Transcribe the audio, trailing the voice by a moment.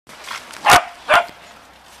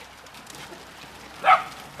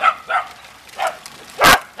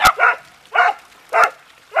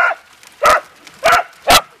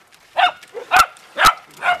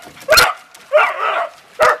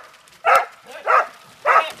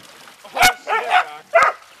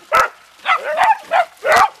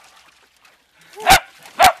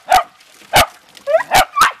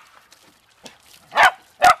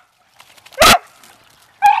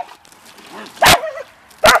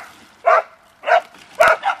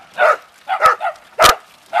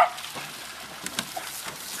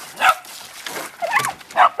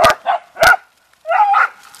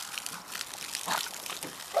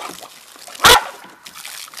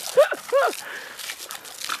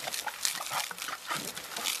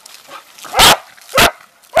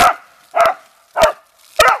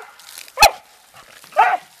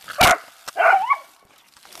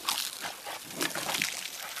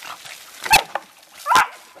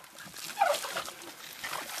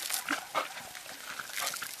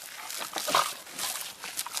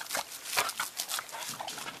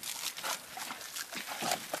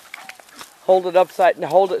Hold it upside and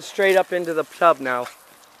hold it straight up into the tub now.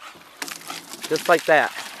 Just like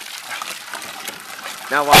that.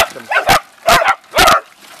 Now watch them.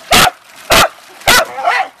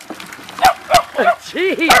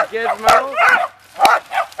 Jeez, Gizmo.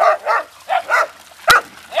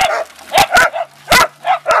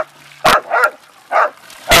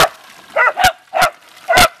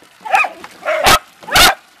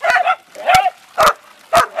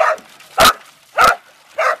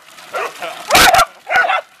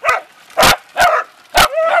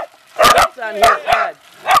 What's on his head?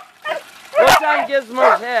 What's on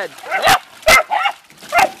Gizmo's head?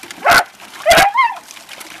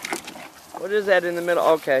 What is that in the middle?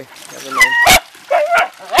 Okay, never mind.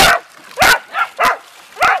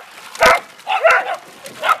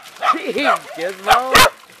 Jeez, Gizmo.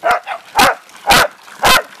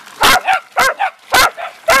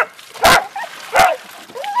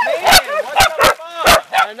 Man, what the fuck?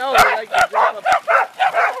 I know, they like to jump up.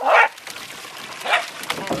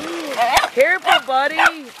 Careful, buddy.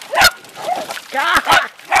 God.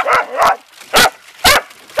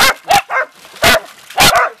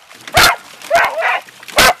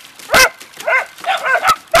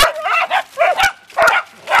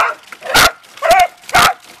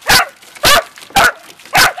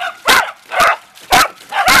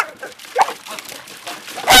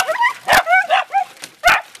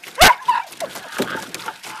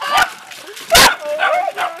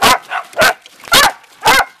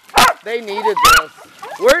 They needed this.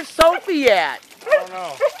 Where's Sophie at? I don't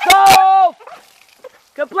know. Soph!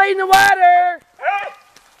 Come play in the water!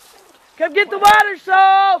 Come get the water,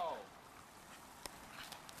 Soph!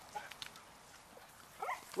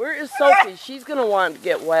 Where is Sophie? She's gonna want to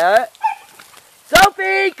get wet.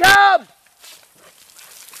 Sophie, come!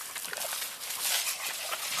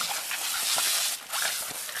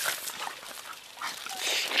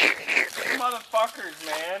 Motherfuckers,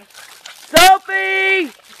 man.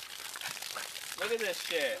 Sophie! Look at this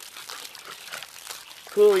shit.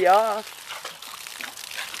 Cool ya off.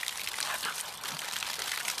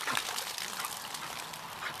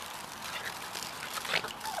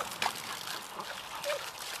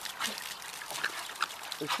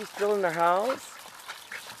 Is she still in the house?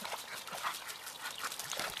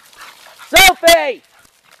 Sophie!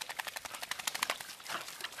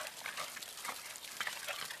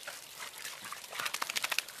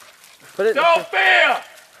 Put it. Sophia!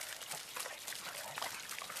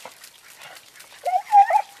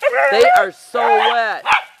 They are so wet.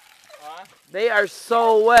 Huh? They are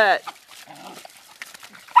so wet.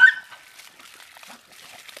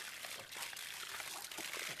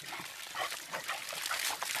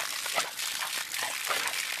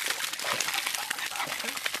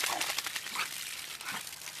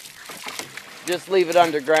 Just leave it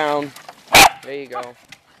underground. There you go.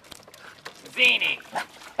 Zeenie!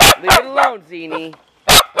 Leave it alone, Zeenie.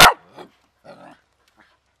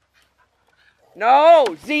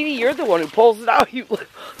 No, Zeenie, you're the one who pulls it out.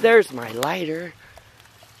 There's my lighter.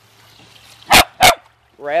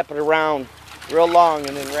 Wrap it around real long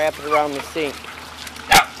and then wrap it around the sink.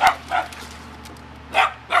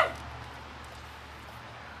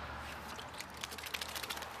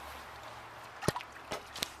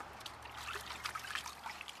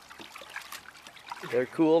 They're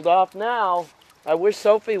cooled off now. I wish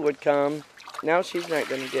Sophie would come. Now she's not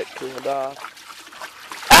going to get cooled off.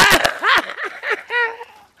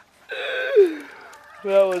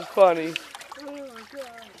 That was funny. Oh my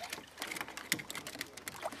God.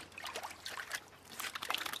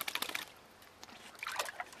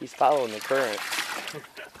 He's following the current.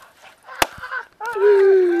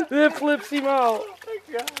 That flips him out. Oh my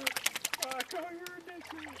God. Rocko, you're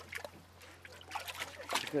ridiculous.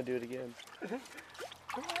 He's going to do it again. Come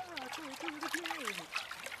on, Rocko, do it again.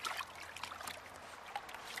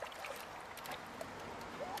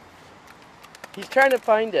 He's trying to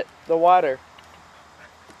find it, the water.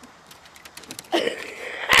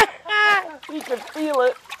 He can feel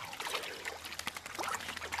it.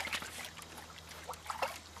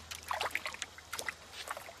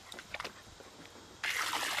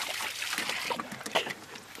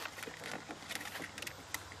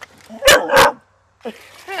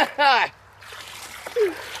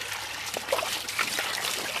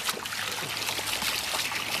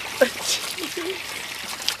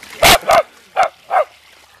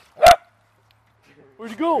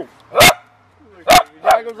 Where'd you go?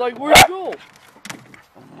 Rocko's like, where'd you go?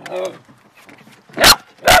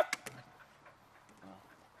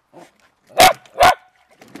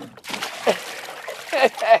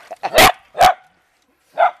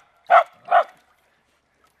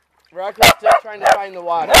 Rocko's still trying to find the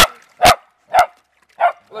water.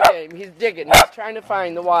 Look at at him. He's digging. He's trying to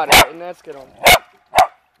find the water, and that's gonna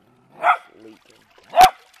leak him.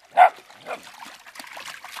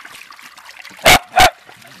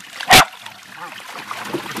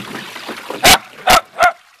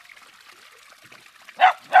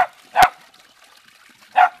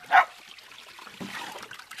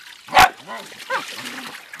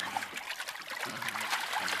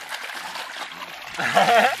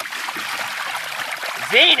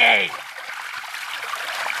 Zeenie!